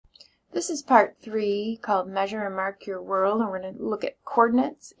This is part 3 called Measure and Mark Your World, and we're going to look at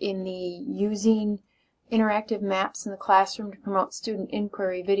coordinates in the Using Interactive Maps in the Classroom to Promote Student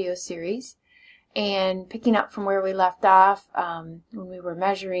Inquiry video series. And picking up from where we left off when we were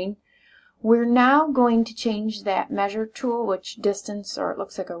measuring, we're now going to change that measure tool, which distance, or it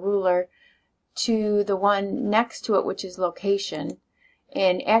looks like a ruler, to the one next to it, which is location.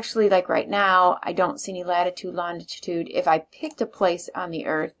 And actually, like right now, I don't see any latitude, longitude. If I picked a place on the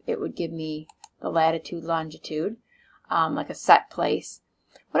earth, it would give me the latitude, longitude, like a set place.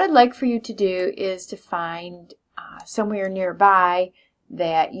 What I'd like for you to do is to find somewhere nearby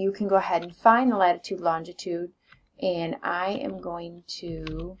that you can go ahead and find the latitude, longitude, and I am going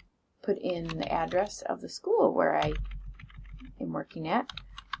to put in the address of the school where I am working at.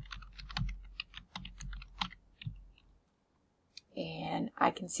 And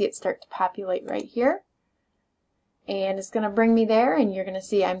I can see it start to populate right here. And it's going to bring me there, and you're going to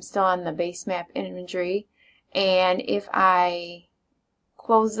see I'm still on the base map imagery. And if I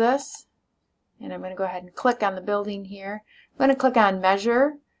close this, and I'm going to go ahead and click on the building here, I'm going to click on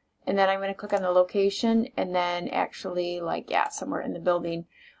measure, and then I'm going to click on the location, and then actually, somewhere in the building,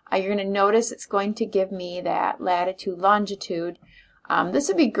 you're going to notice it's going to give me that latitude, longitude. This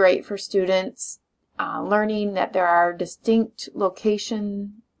would be great for students learning that there are distinct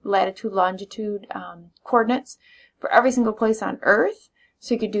location, latitude, longitude coordinates for every single place on Earth.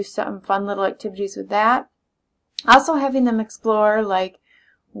 So you could do some fun little activities with that. Also having them explore, like,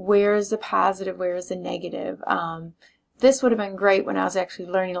 where is the positive, where is the negative. This would have been great when I was actually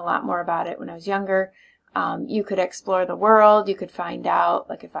learning a lot more about it when I was younger. You could explore the world. You could find out,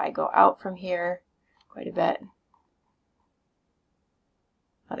 like if I go out from here quite a bit.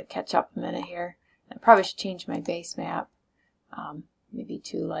 Let it catch up a minute here. I probably should change my base map, maybe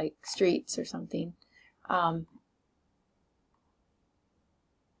to like streets or something.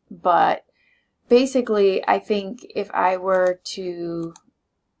 But basically, I think if I were to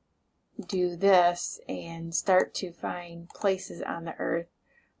do this and start to find places on the earth,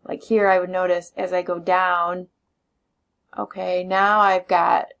 like here I would notice as I go down, okay, now I've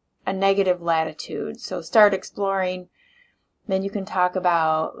got a negative latitude. So start exploring. Then you can talk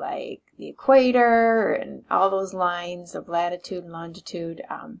about like the equator and all those lines of latitude and longitude,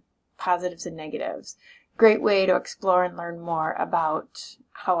 positives and negatives. Great way to explore and learn more about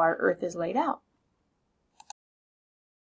how our Earth is laid out.